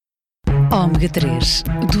Ômega 3,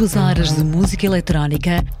 2 horas de música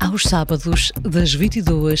eletrónica aos sábados das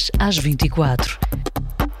 22 às 24.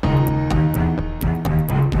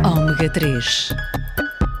 Ômega 3,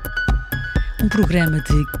 um programa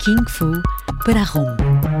de Kung Fu para a RUM.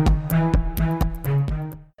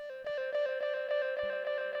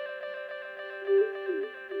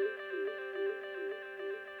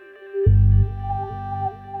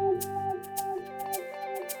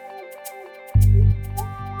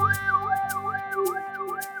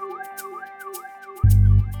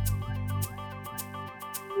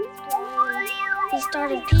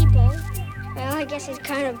 Started people. Well, I guess he's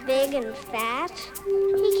kind of big and fat.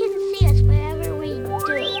 He can see us wherever we do.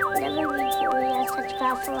 Whatever we do, he has such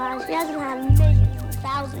powerful eyes. He doesn't have millions and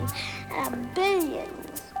thousands and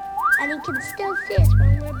billions. And he can still see us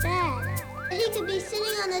when we're bad. He could be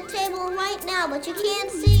sitting on the table right now, but you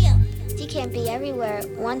can't see him. He can't be everywhere at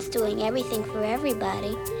once doing everything for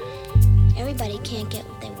everybody. Everybody can't get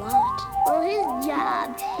what they want. Well, his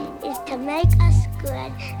job is to make us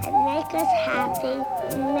good and make us happy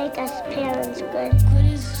and make us parents good. Good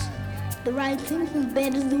is the right things and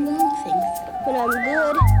bad is the wrong things. When I'm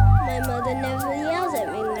good, my mother never yells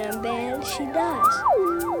at me. When I'm bad, she does.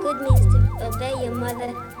 Good means to obey your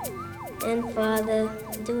mother and father,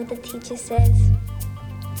 do what the teacher says,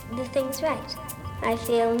 do things right. I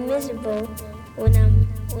feel miserable when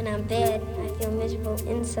I'm bad. I feel miserable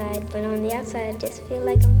inside, but on the outside I just feel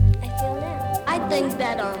like I feel now. I think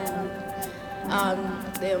that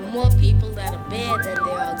there are more people that are bad than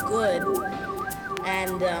there are good.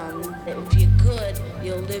 And if you're good,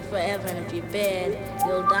 you'll live forever, and if you're bad,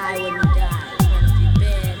 you'll die when you die. And if you're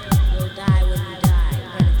bad, you'll die when you die.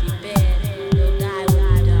 And if you're bad, you'll die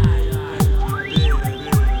when you die.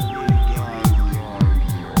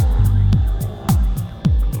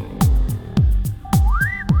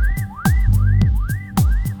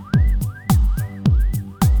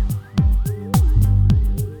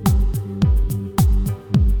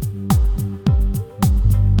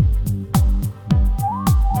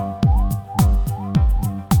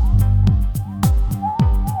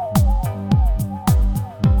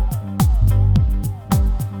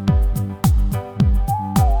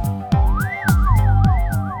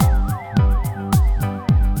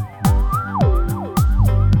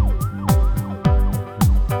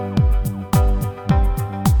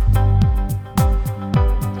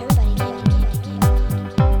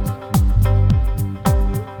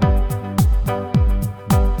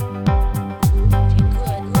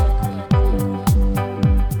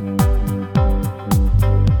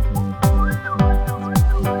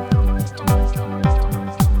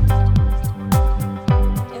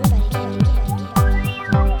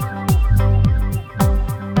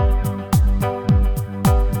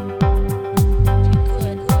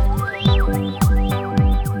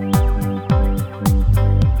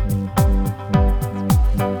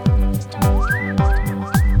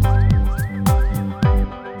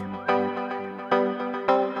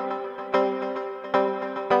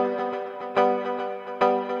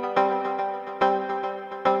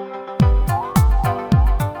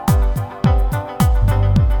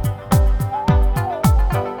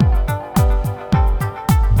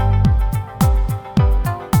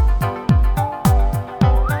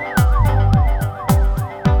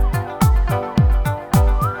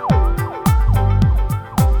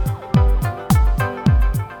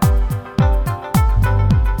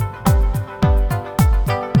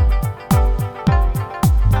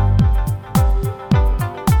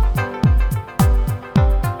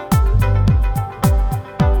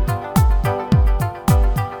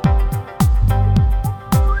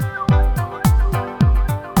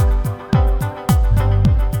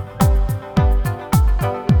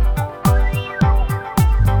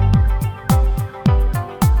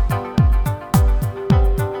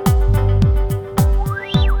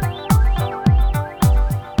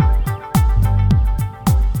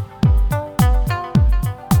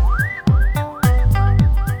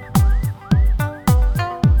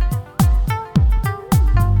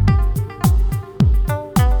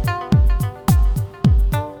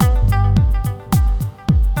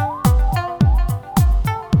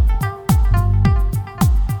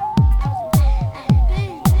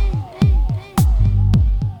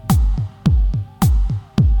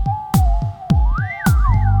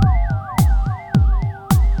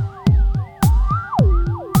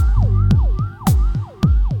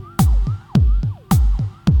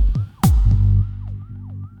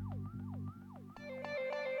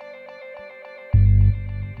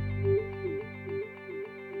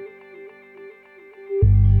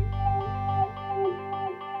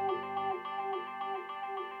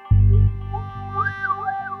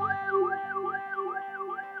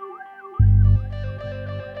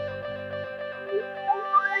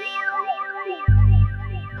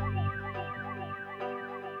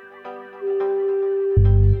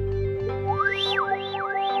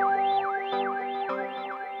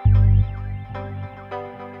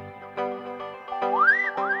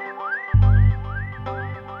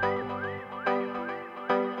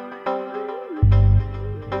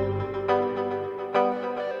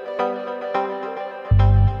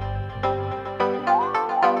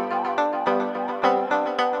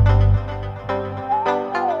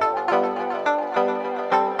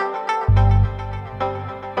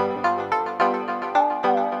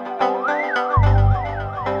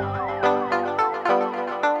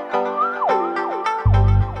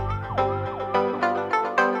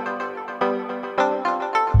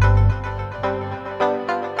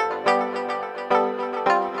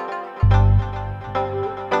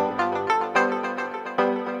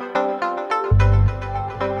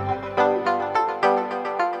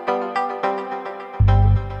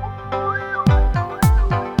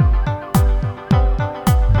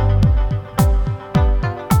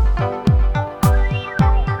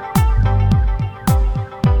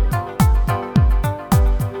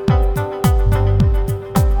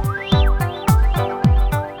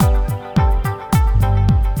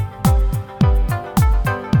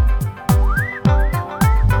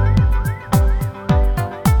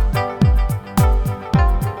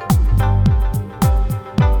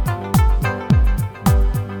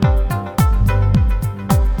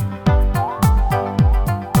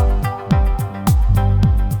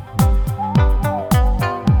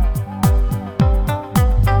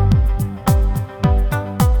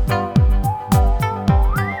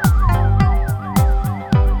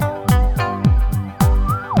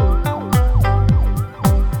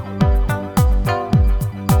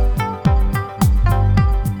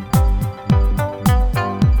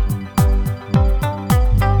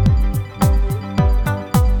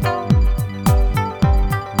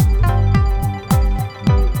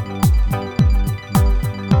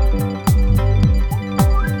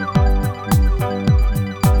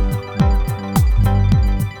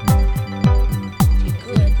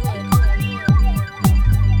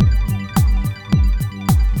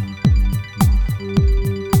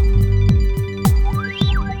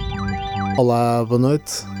 Olá, boa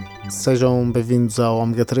noite, sejam bem-vindos ao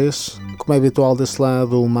Ômega 3, como é habitual deste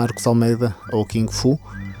lado o Marcos Almeida, ou King Fu,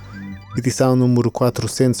 edição número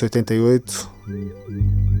 488,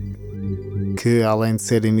 que além de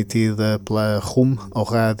ser emitida pela RUM, ou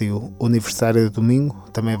Rádio Universitária de Domingo,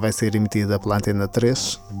 também vai ser emitida pela Antena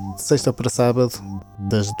 3, de sexta para sábado,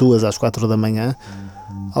 das 2 às 4 da manhã,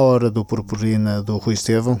 a hora do Purpurina do Rui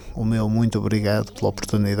Estevão. O meu muito obrigado pela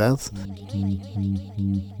oportunidade.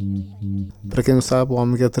 Para quem não sabe, o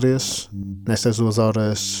Ômega 3, nestas 2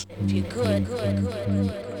 horas,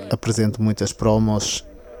 apresento muitas promos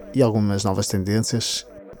e algumas novas tendências,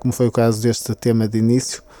 como foi o caso deste tema de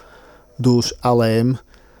início, dos ALM,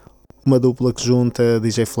 uma dupla que junta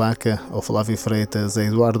DJ Flaca, ou Flávio Freitas, a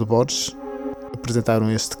Eduardo Borges. Apresentaram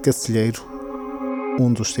este Cacilheiro,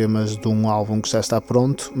 um dos temas de um álbum que já está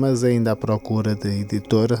pronto, mas ainda à procura de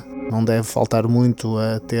editora. Não deve faltar muito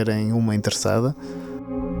a terem uma interessada.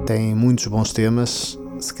 Tem muitos bons temas.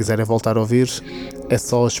 Se quiserem voltar a ouvir, é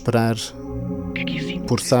só esperar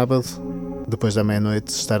por sábado. Depois da meia-noite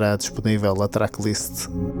estará disponível a tracklist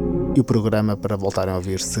e o programa para voltarem a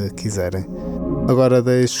ouvir se quiserem. Agora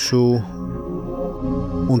deixo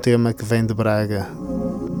um tema que vem de Braga,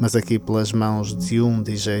 mas aqui pelas mãos de um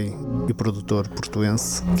DJ e produtor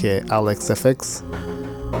portuense, que é Alex FX.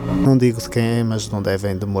 Não digo de quem é, mas não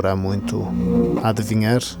devem demorar muito a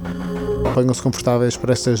adivinhar. Ponham-se confortáveis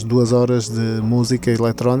para estas 2 horas de música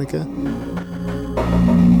eletrónica.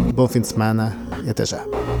 Bom fim de semana e até já.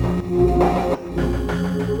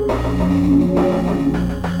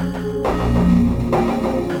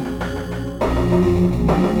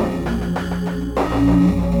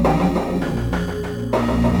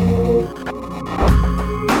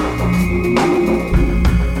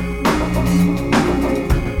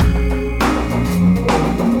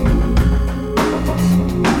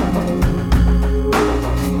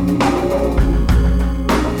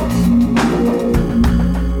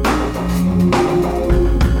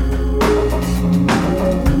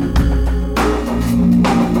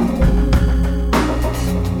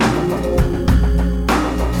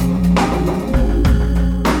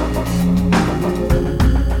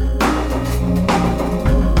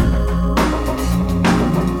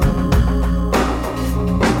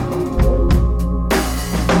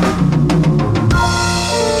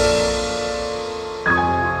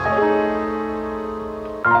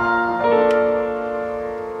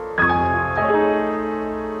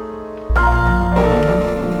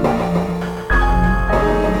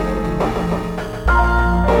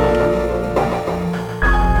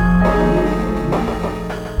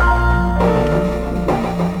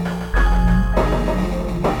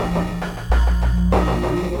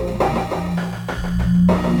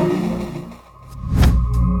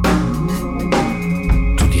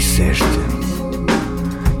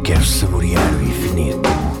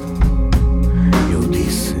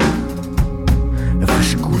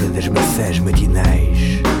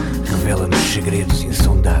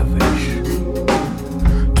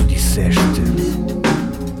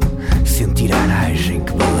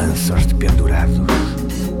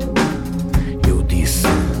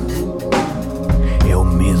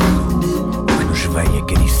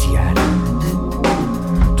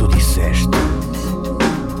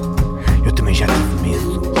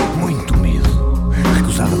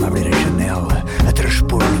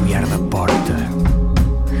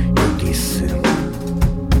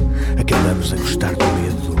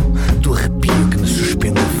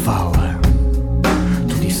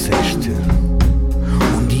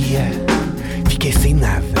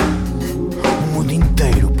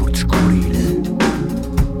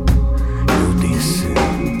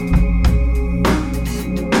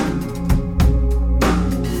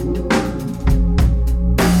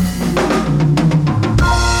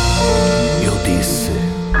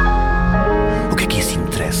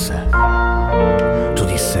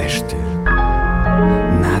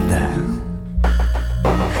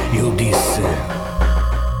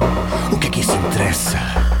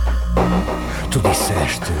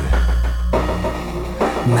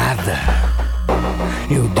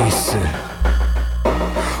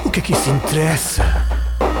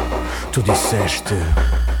 Tu disseste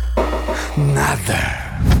nada.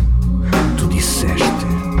 Tu disseste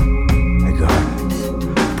agora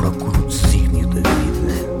procuro o desígnio da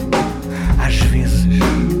vida. Às vezes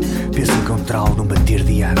penso encontrá-lo num bater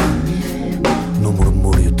de asas, num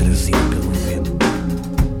murmúrio trazido pelo vento,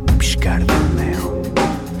 piscar de anel.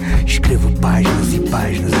 Escrevo páginas e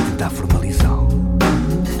páginas a tentar formalizá-lo.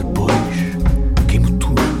 Depois queimo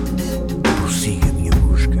tudo, prossigo a minha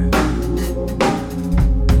busca.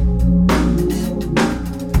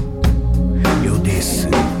 Eu disse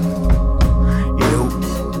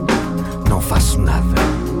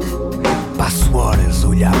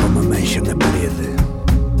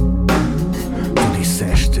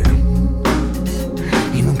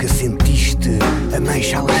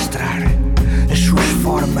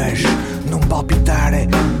palpitar é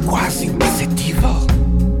quase imperceptível.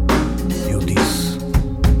 Eu disse: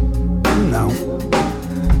 não.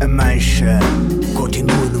 A mancha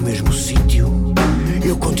continua no mesmo sítio.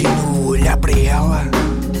 Eu continuo a olhar para ela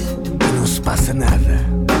e não se passa nada.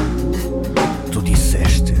 Tu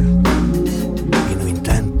disseste, e no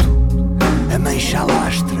entanto, a mancha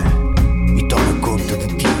alastra e toma conta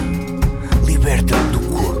de ti. Liberta-te do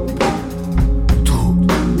corpo. Tu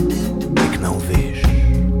é que não vês.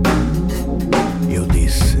 Eu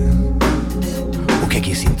disse: o que é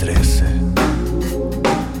que isso interessa?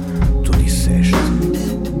 Tu disseste: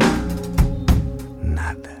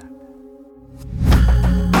 nada.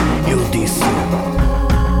 Eu disse: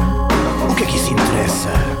 o que é que isso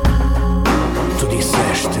interessa? Tu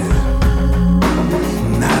disseste: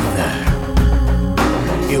 nada.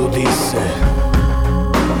 Eu disse: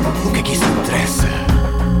 o que é que isso interessa?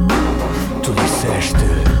 Tu disseste: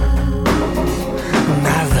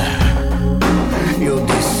 nada. Eu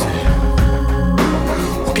disse: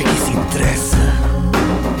 o que é que isso interessa?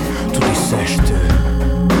 Tu disseste: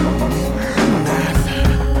 nada.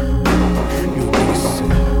 Eu disse: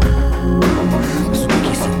 mas o que é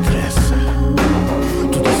que isso interessa?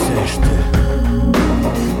 Tu disseste: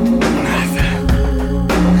 nada.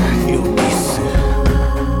 Eu disse: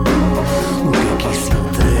 o que é que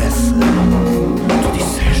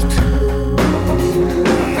isso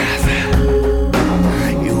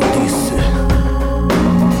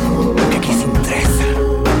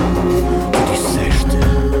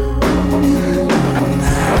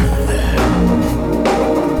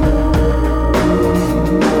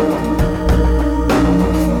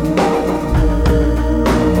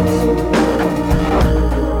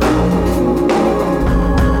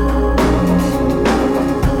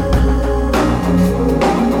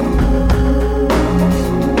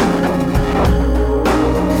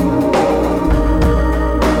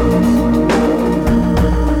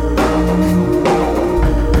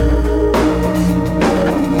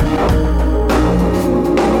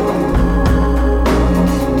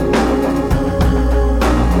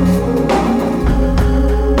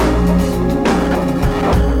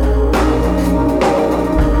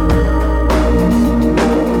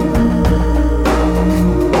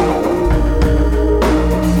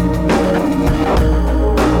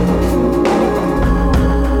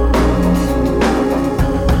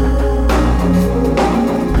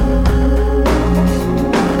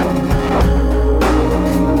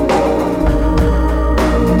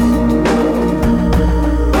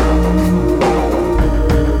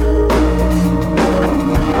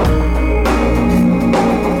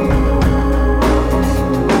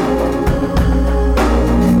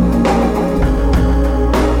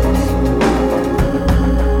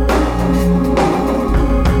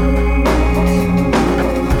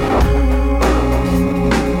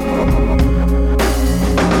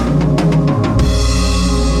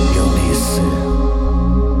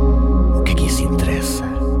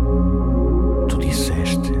Tu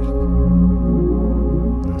disseste: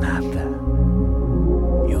 nada.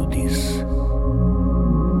 Eu disse: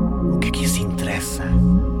 o que é que isso interessa?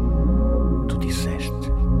 Tu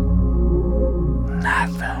disseste: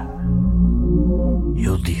 nada.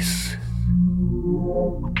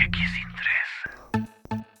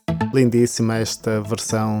 Lindíssima esta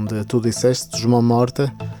versão de Tu Disseste, dos Mão Morta,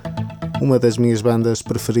 uma das minhas bandas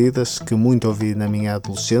preferidas que muito ouvi na minha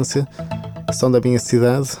adolescência. São da minha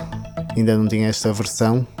cidade, ainda não tinha esta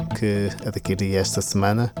versão que adquiri esta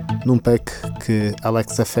semana, num pack que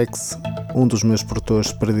Alex FX, um dos meus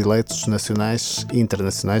produtores prediletos nacionais e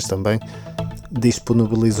internacionais também,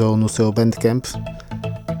 disponibilizou no seu Bandcamp.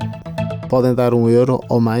 Podem dar €1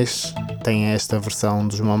 ou mais. Tem esta versão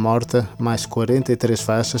dos Mão Morta, mais 43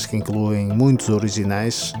 faixas que incluem muitos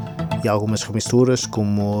originais e algumas remisturas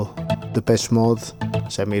como Depeche Mode,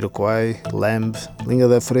 Jamiroquai, Lamb, Linha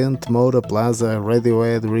da Frente, Moura, Plaza,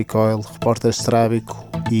 Radiohead, Recoil, Repórter Estrábico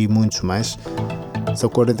e muitos mais. São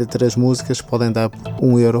 43 músicas, podem dar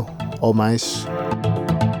 €1 ou mais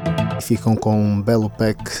e ficam com um belo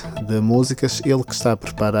pack de músicas. Ele que está a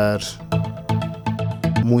preparar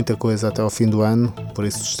muita coisa até ao fim do ano, por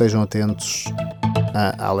isso estejam atentos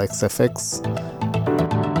a Alex FX.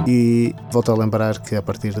 E volto a lembrar que a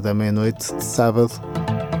partir da meia-noite de sábado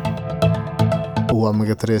o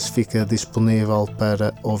Ômega 3 fica disponível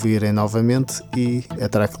para ouvirem novamente, e a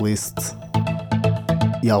tracklist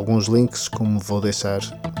e alguns links, como vou deixar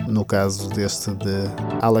no caso deste de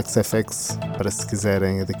Alex FX, para se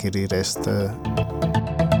quiserem adquirir esta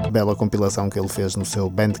bela compilação que ele fez no seu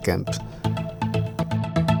Bandcamp.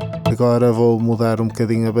 Agora vou mudar um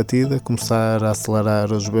bocadinho a batida, começar a acelerar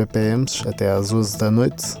os BPMs até às 11 da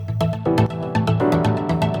noite.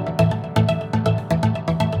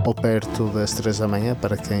 ou perto das 3 da manhã,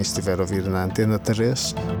 para quem estiver a ouvir na Antena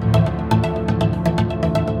 3.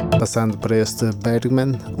 Passando para este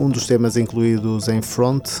Bergman, um dos temas incluídos em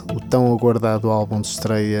Front, o tão aguardado álbum de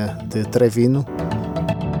estreia de Trevino.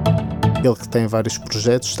 Ele, que tem vários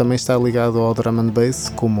projetos, também está ligado ao drum and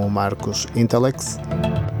bass, como o Marcos Intelex.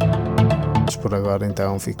 Mas por agora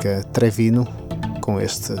então fica Trevino com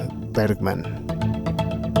este Bergman.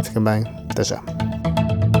 Fiquem bem, até já.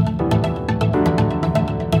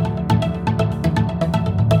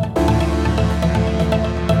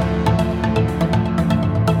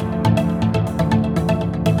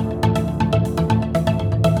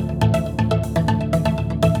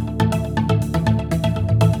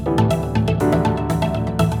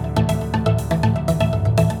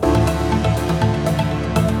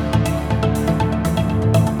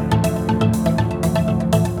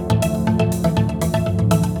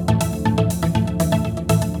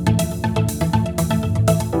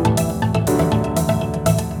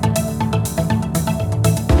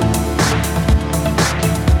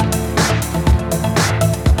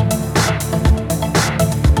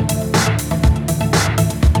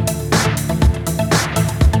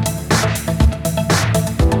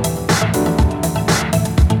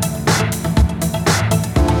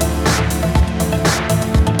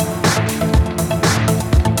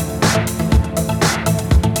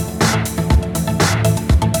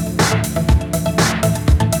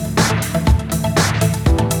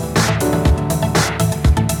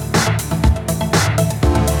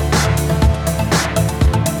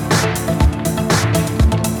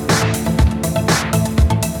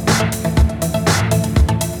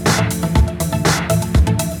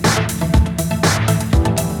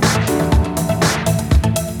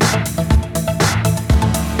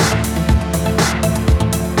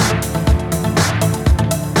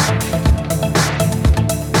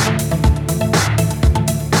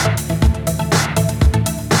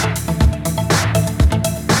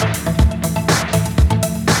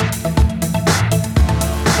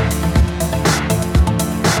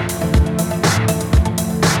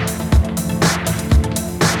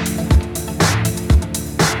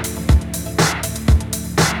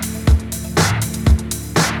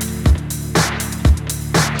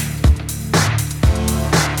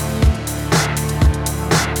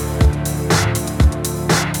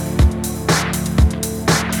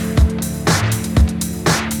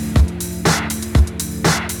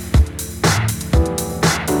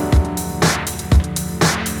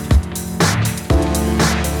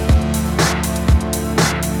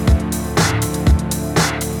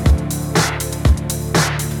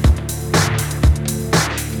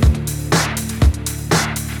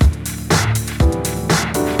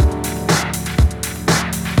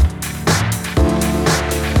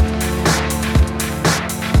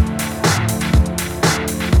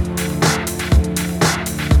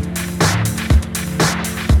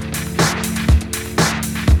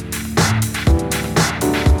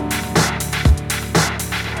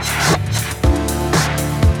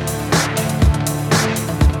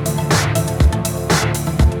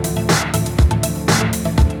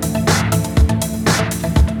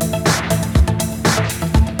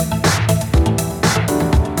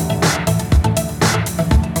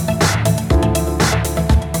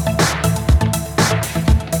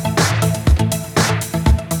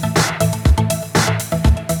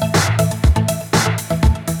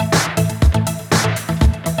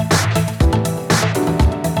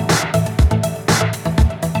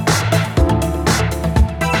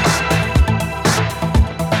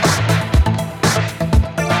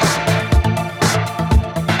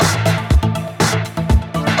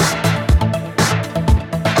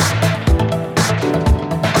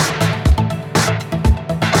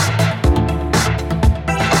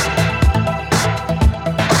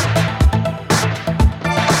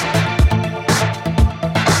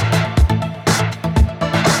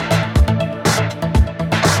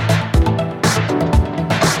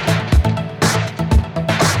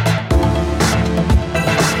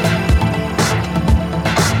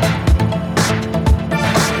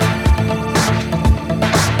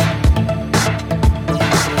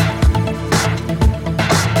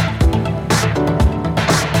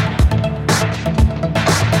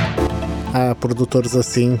 Há produtores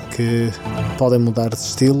assim que podem mudar de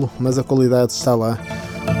estilo, mas a qualidade está lá.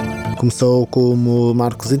 Começou como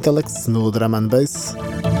Marcos Intelex no drum and bass,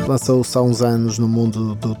 lançou-se há uns anos no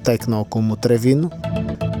mundo do techno como Trevino,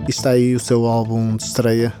 e está aí o seu álbum de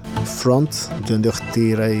estreia, Front, de onde eu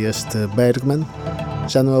retirei este Bergman.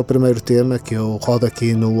 Já não é o primeiro tema que eu rodo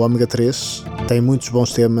aqui no Ômega 3, tem muitos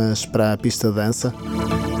bons temas para a pista de dança,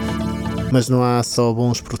 mas não há só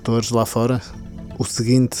bons produtores lá fora. O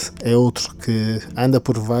seguinte é outro que anda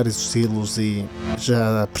por vários estilos e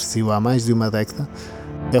já aprecio há mais de uma década.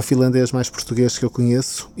 É o finlandês mais português que eu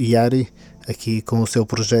conheço, Jari, aqui com o seu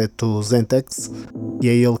projeto Zentex, e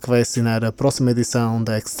é ele que vai assinar a próxima edição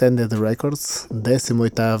da Extended Records,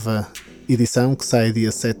 18ª edição, que sai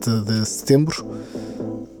dia 7 de setembro.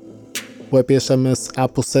 O EP chama-se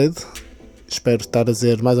Appleseed, espero estar a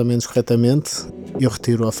dizer mais ou menos corretamente. Eu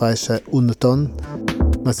retiro a faixa Unetone,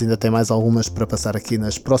 mas ainda tem mais algumas para passar aqui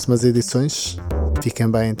nas próximas edições. Fiquem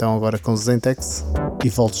bem então agora com o Zentex e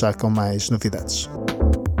volto já com mais novidades.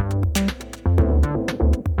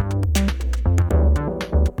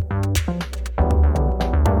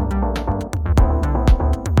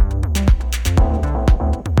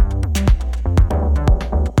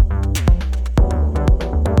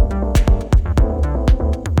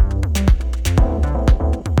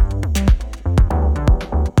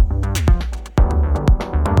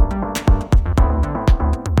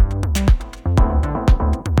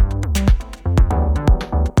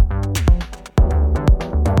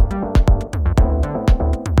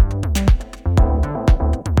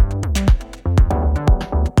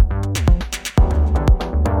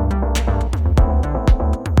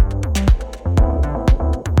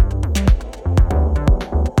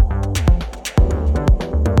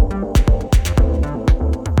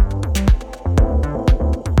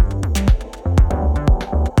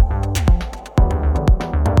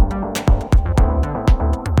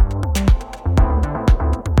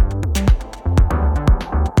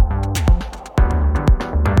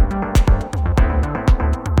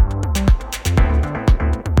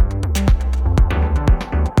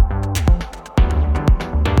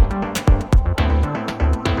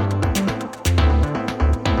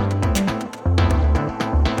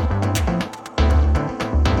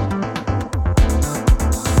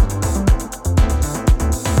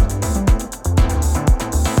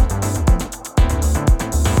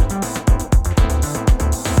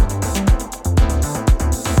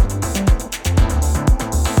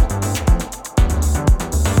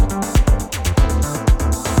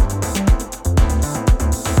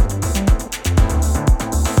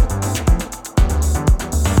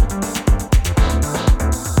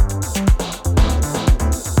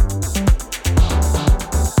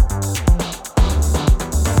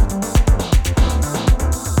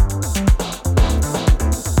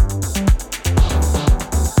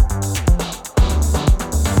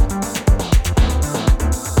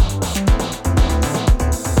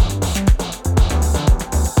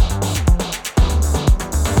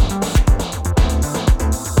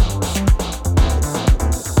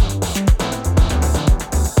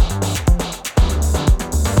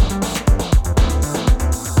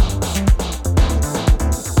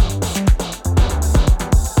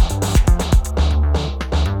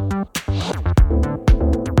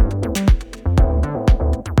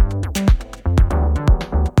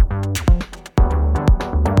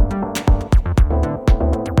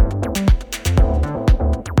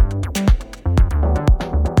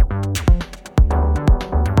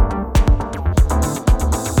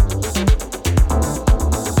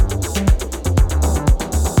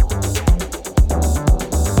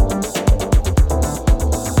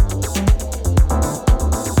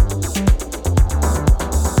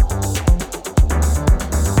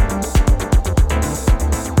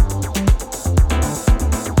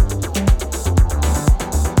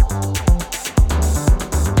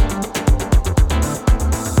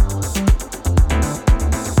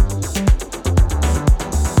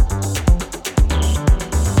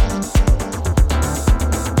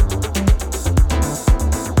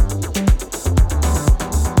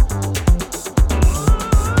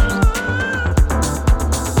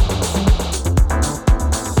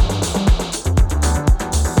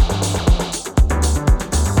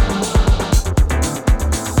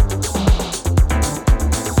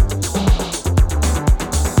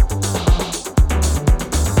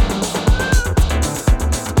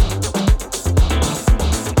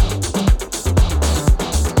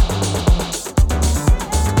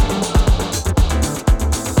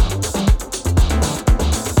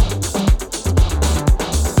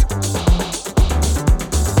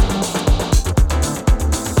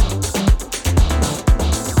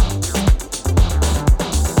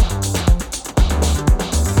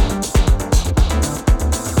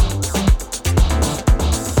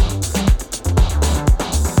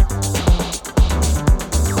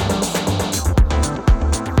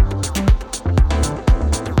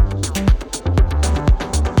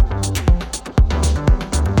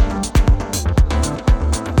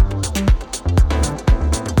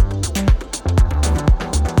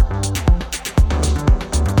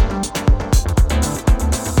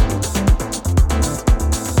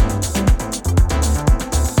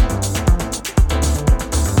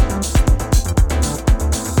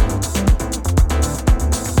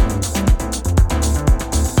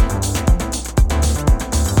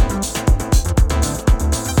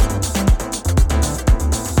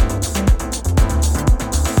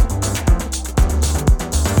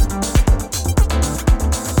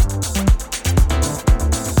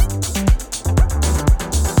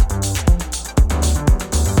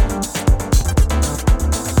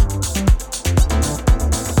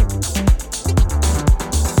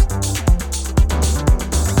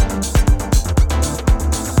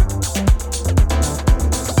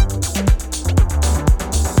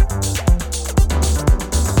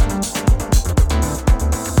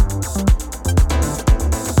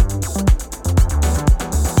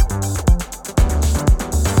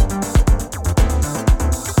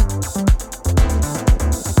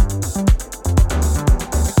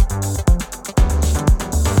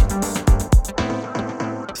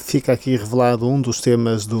 Fica aqui revelado um dos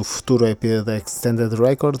temas do futuro EP da Extended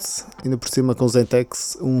Records, ainda por cima com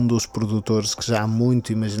Zentex, um dos produtores que já há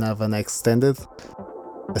muito imaginava na Extended.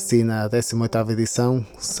 Assina a 18ª edição,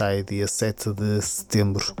 sai dia 7 de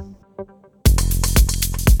setembro.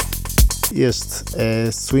 Este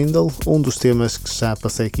é Swindle, um dos temas que já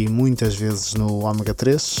passei aqui muitas vezes no Ômega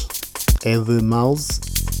 3, é de Mouse.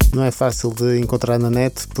 Não é fácil de encontrar na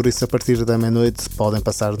net, por isso a partir da meia-noite podem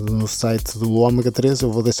passar no site do Ômega 3,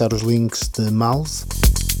 eu vou deixar os links de Mouse.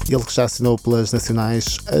 Ele que já assinou pelas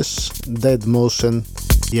nacionais Ash, Dead Motion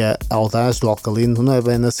e a Audaz do Alcalino, não é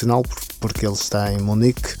bem nacional porque ele está em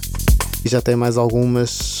Munique, e já tem mais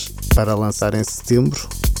algumas para lançar em setembro.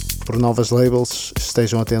 Por novas labels,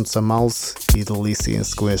 estejam atentos a Mouse e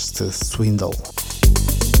deliciem-se com este Swindle.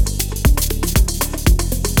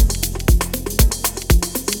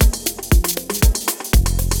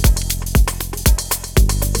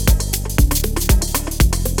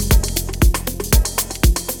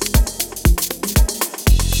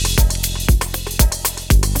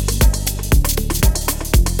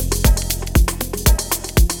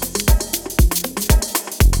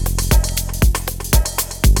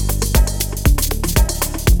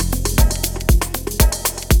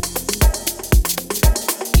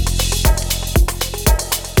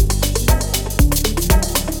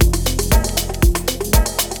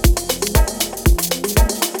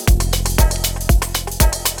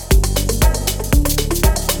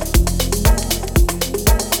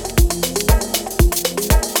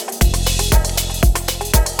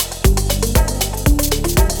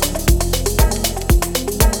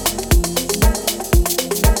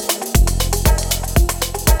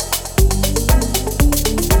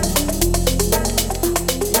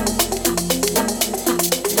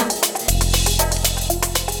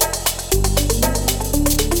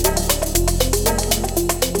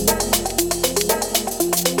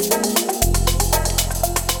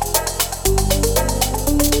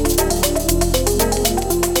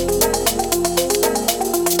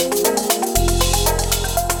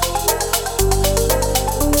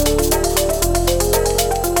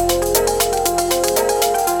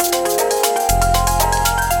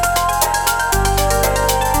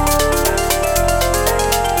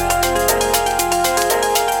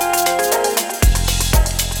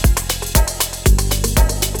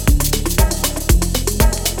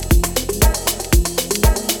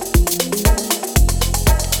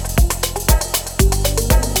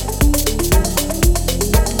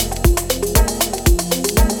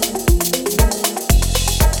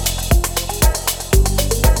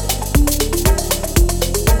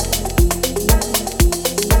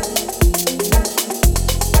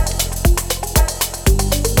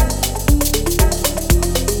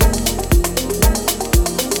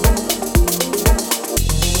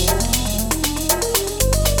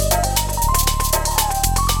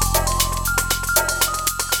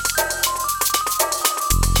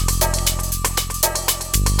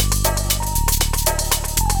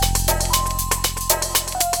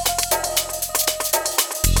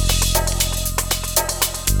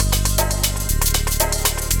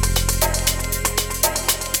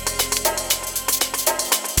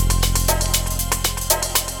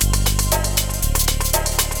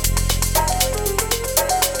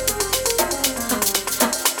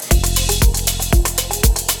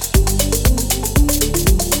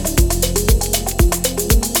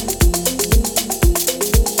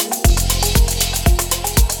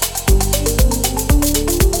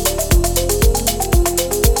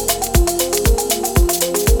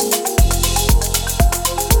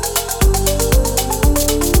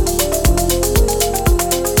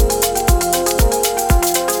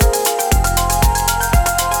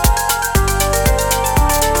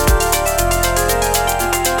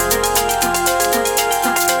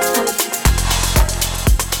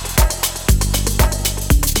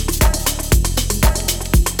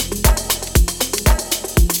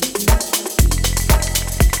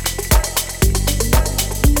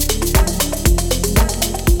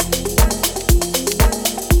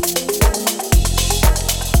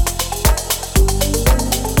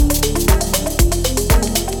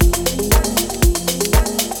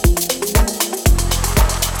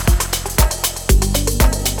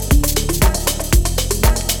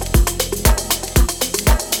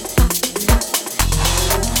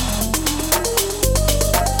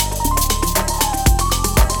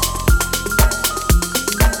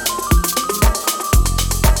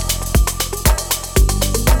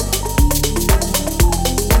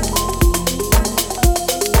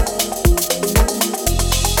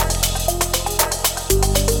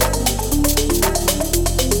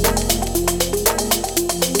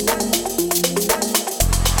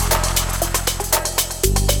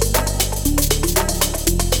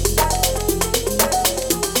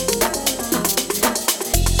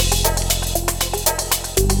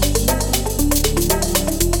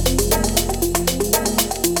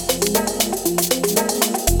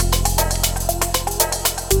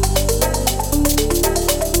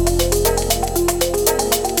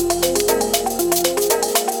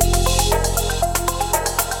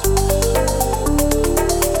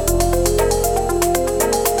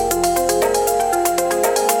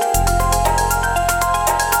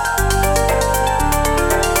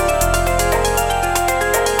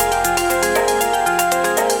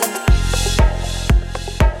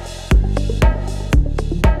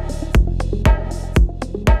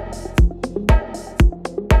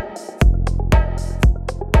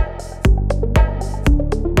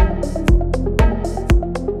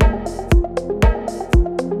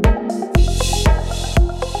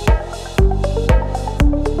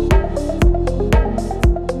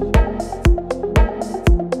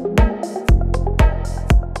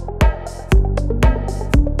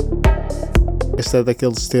 Este é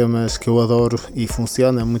daqueles temas que eu adoro e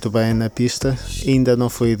funciona muito bem na pista. Ainda não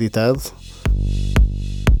foi editado.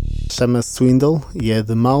 Chama-se Swindle e é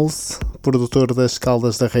de Mouse, produtor das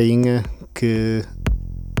Caldas da Rainha, que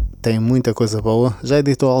tem muita coisa boa. Já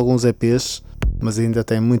editou alguns EPs, mas ainda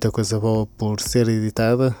tem muita coisa boa por ser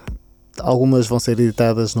editada. Algumas vão ser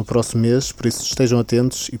editadas no próximo mês, por isso estejam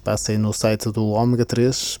atentos e passem no site do Ômega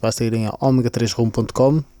 3. Basta irem a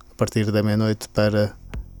omega3rum.com a partir da meia-noite para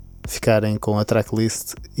ficarem com a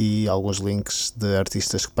tracklist e alguns links de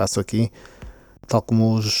artistas que passo aqui. Tal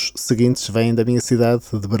como os seguintes, vêm da minha cidade,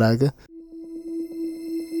 de Braga.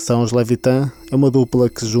 São os Levitan, é uma dupla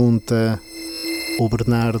que junta o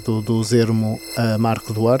Bernardo do Zermo a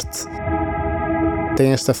Marco Duarte.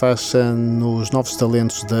 Tem esta faixa nos Novos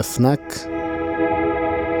Talentos da FNAC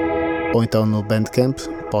ou então no Bandcamp,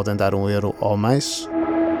 podem dar €1 ou mais.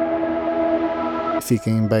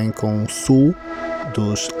 Fiquem bem com o Sul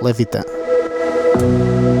dos Levitan.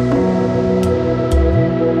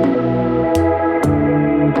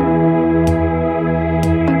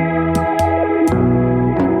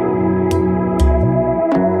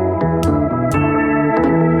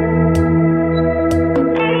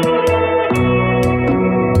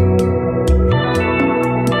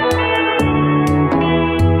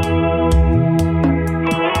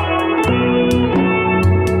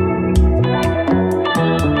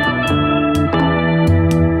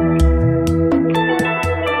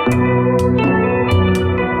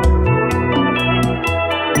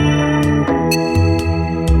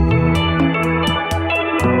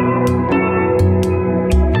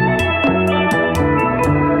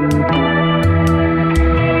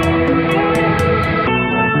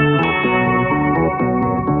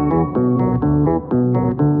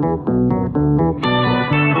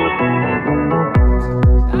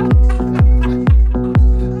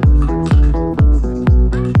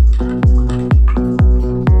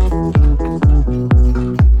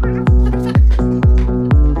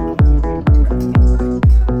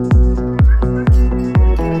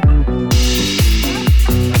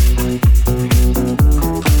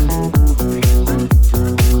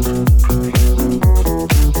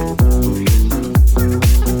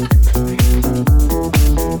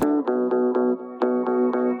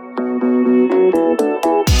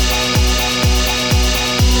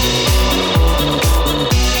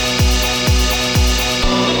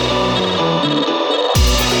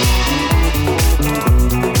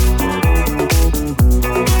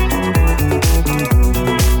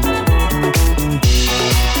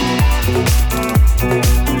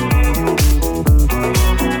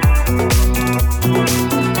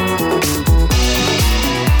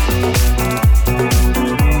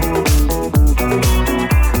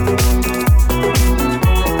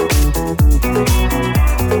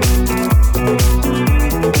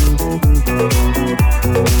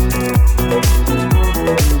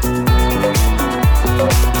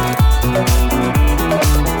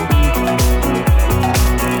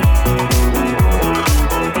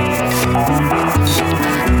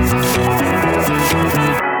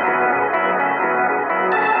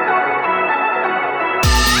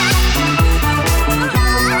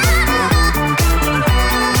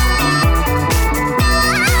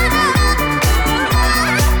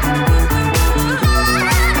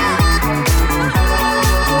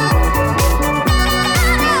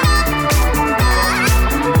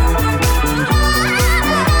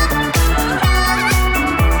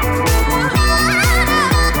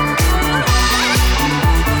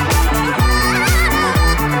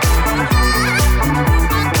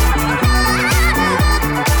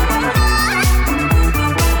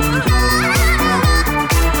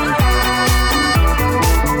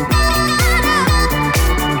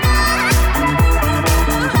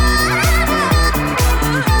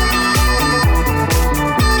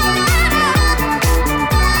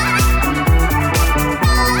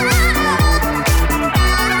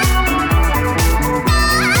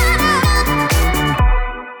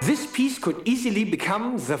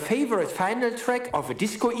 become the favorite final track of a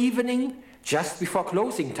disco evening just before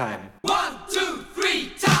closing time. 1, 2,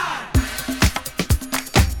 3, time!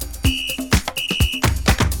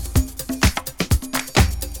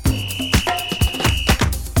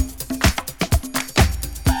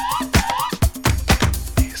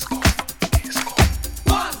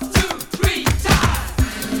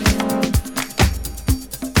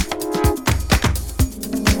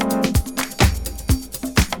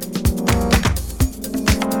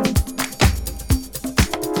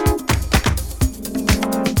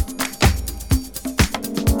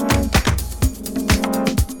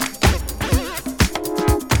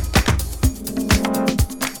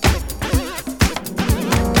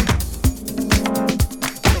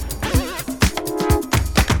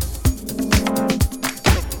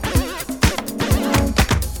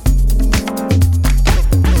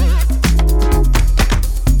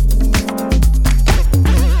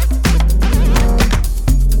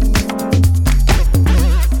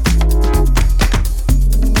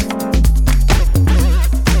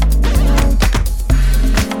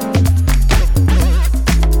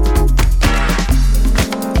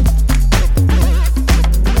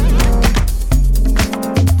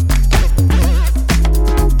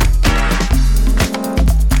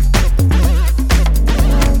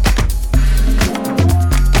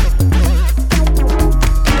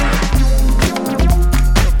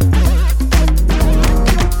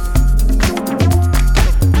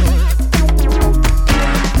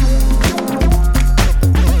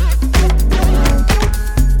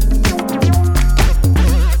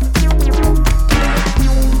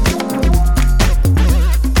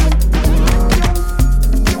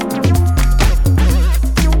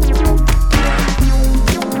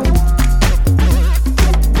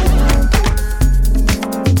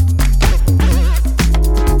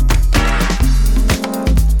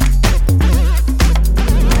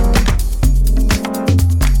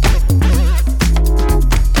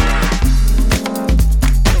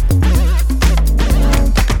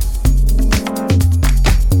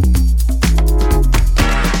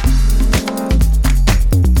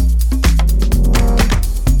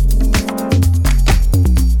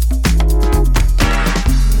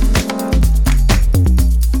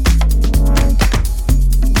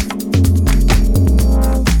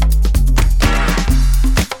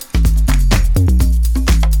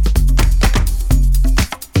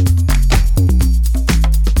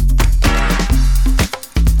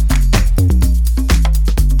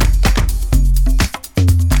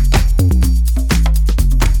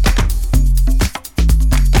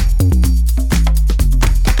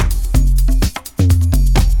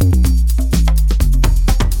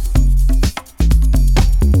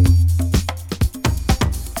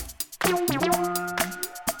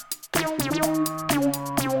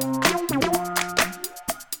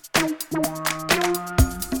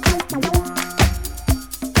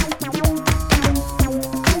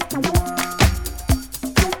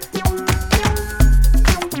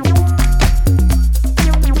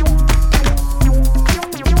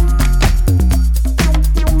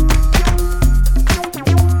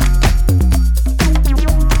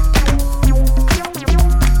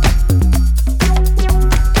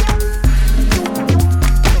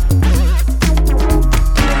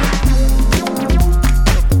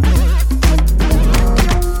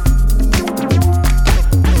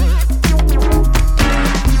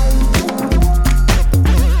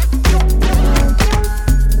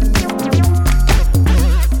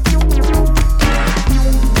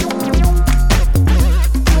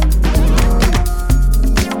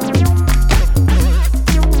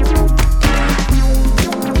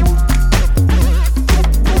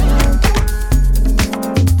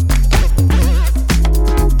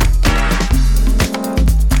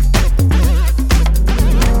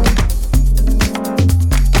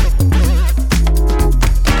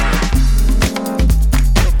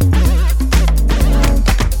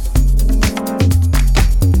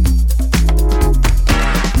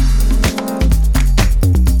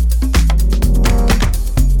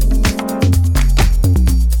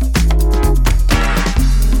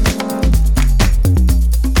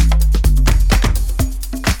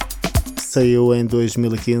 saiu em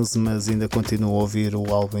 2015, mas ainda continuo a ouvir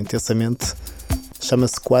o álbum intensamente.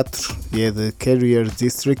 Chama-se 4 e é de Carrier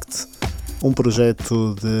District, um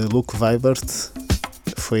projeto de Luke Vibert.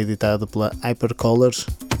 Foi editado pela Hypercolor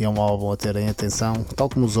e é um álbum a terem atenção, tal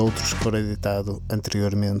como os outros que foram editados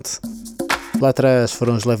anteriormente. Lá atrás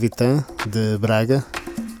foram os Levitan, de Braga,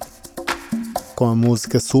 com a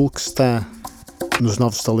música Sul, que está nos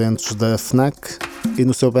novos talentos da FNAC e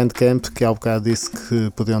no seu Bandcamp, que há bocado disse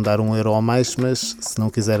que podiam dar €1 a mais, mas se não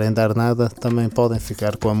quiserem dar nada, também podem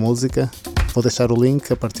ficar com a música. Vou deixar o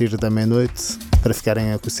link a partir da meia-noite para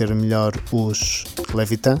ficarem a conhecer melhor os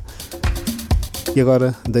Levitan. E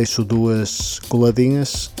agora deixo duas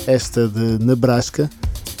coladinhas, esta de Nebraska,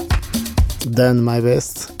 Done My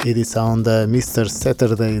Best, edição da Mr.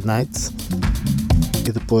 Saturday Night,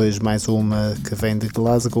 e depois mais uma que vem de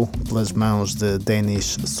Glasgow pelas mãos de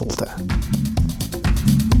Danish Sulta.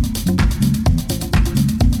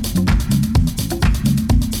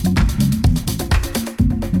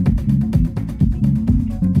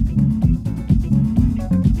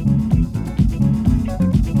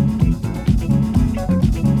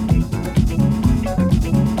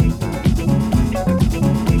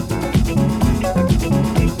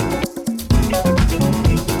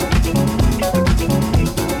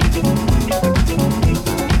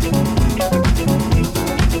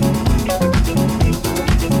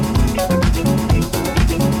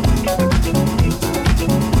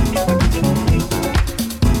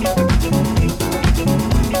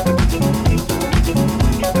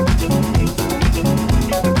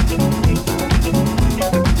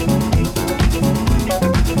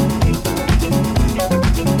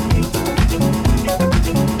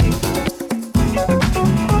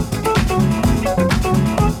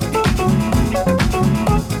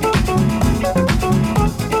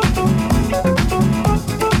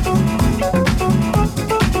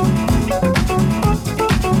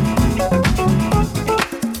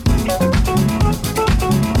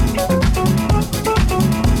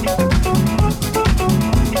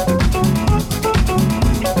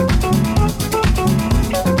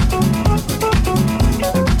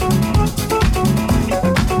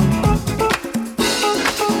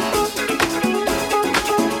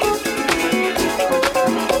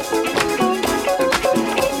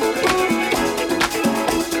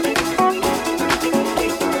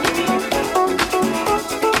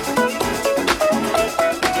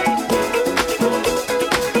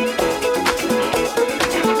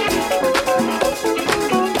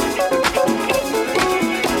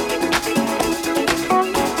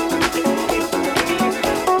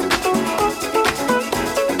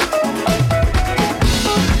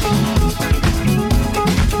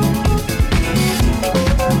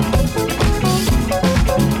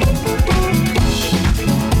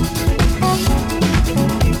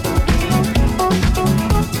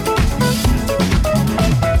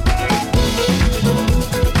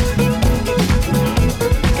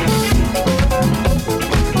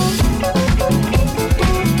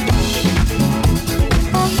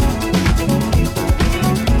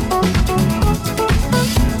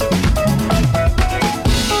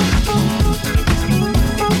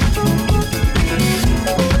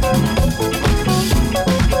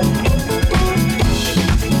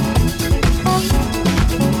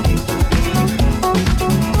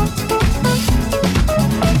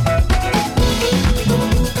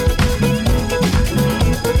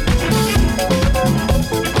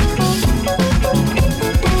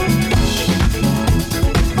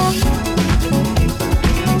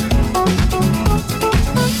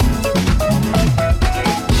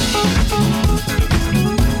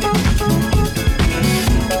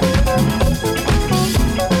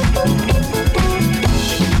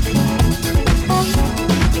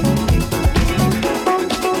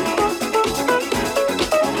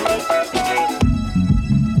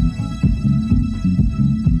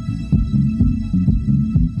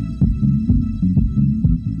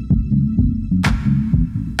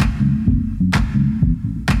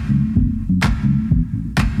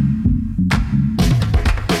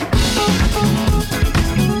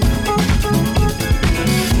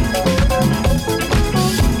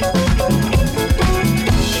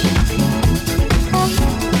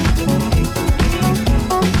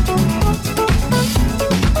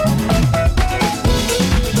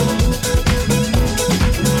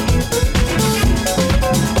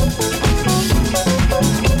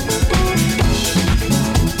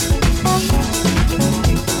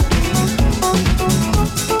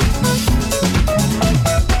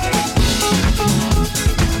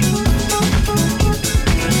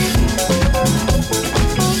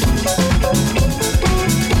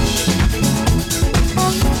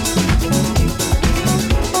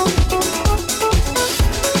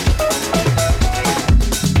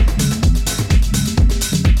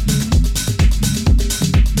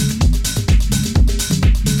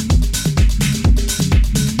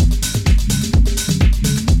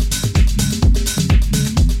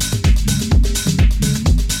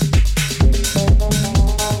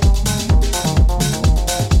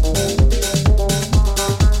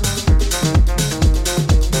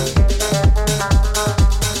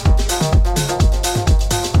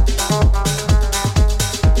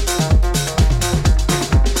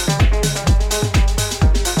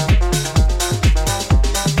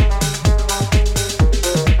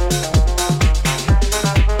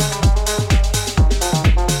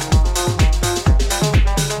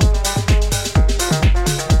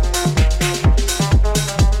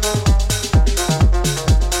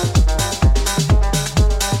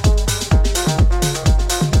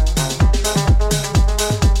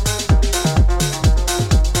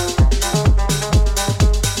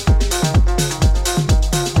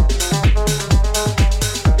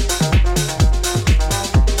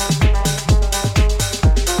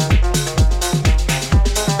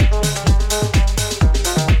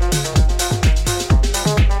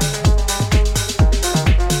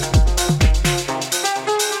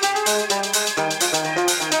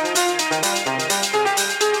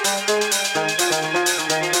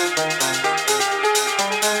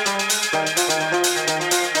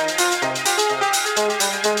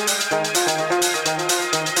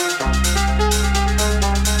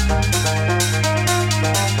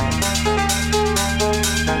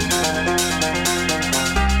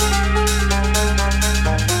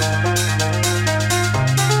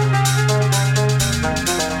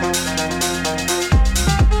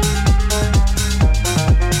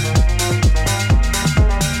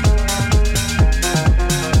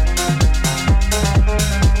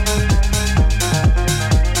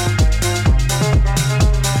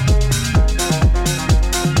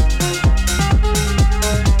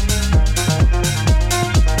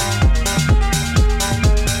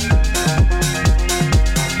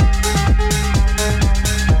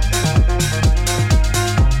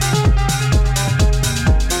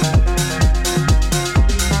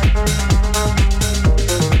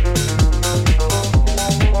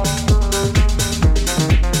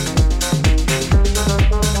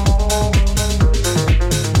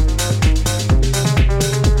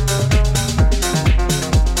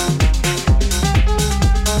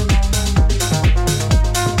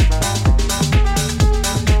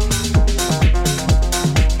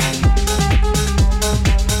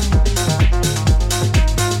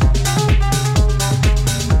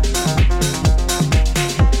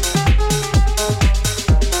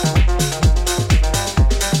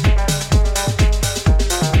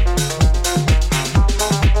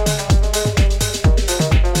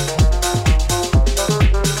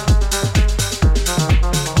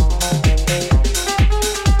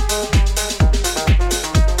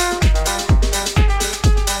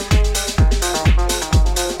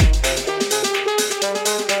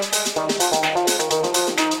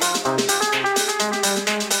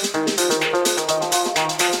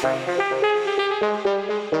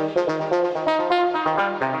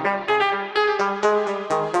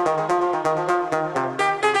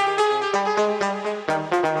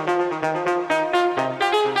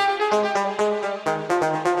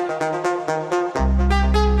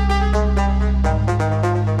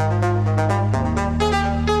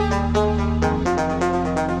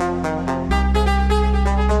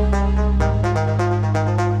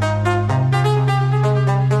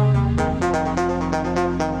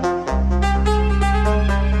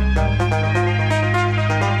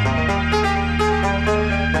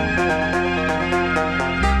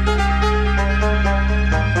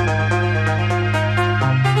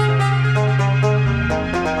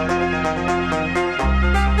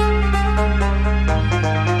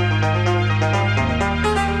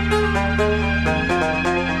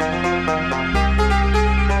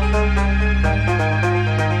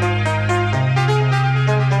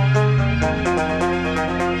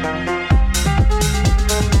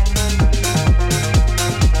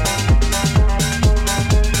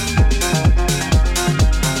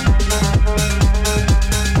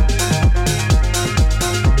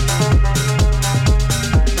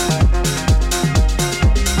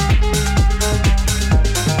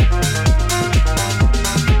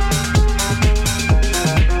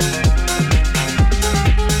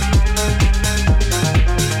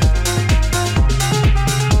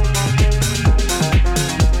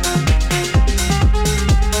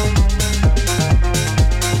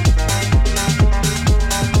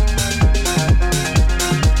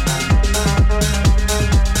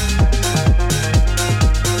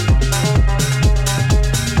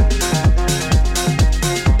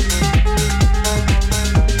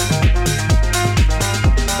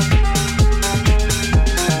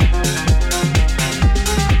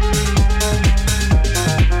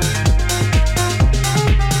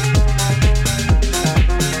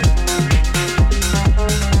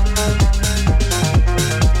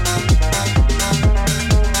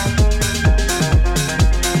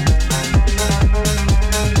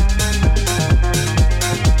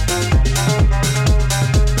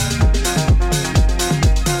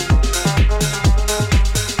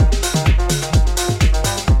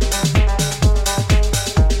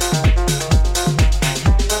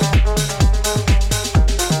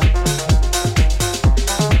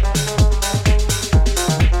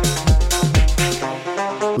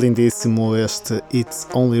 Lindíssimo este It's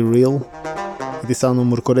Only Real, edição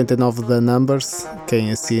número 49 da Numbers.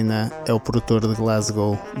 Quem assina é o produtor de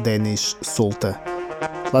Glasgow, Dennis Sulta.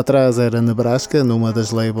 Lá atrás era Nebraska, numa das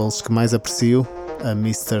labels que mais aprecio, a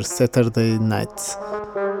Mr. Saturday Night.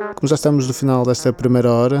 Como já estamos no final desta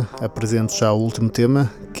primeira hora, apresento já o último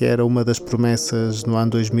tema, que era uma das promessas no ano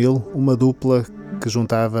 2000, uma dupla que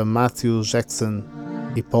juntava Matthew Jackson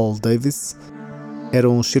e Paul Davis. Era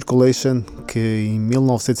um Circulation que em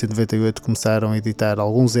 1998 começaram a editar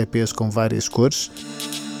alguns EPs com várias cores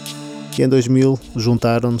e em 2000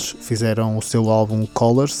 juntaram-nos, fizeram o seu álbum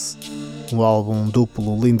Colors, um álbum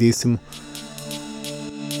duplo lindíssimo,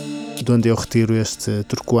 de onde eu retiro este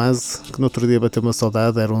turquoise, que no outro dia bateu uma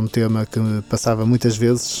saudade. Era um tema que me passava muitas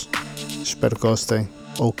vezes. Espero que gostem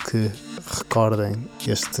ou que recordem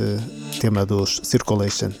este tema dos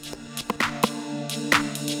Circulation.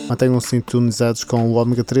 Mantenham-se sintonizados com o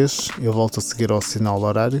Ômega 3. Eu volto a seguir ao sinal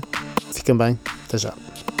horário. Fiquem bem, até já.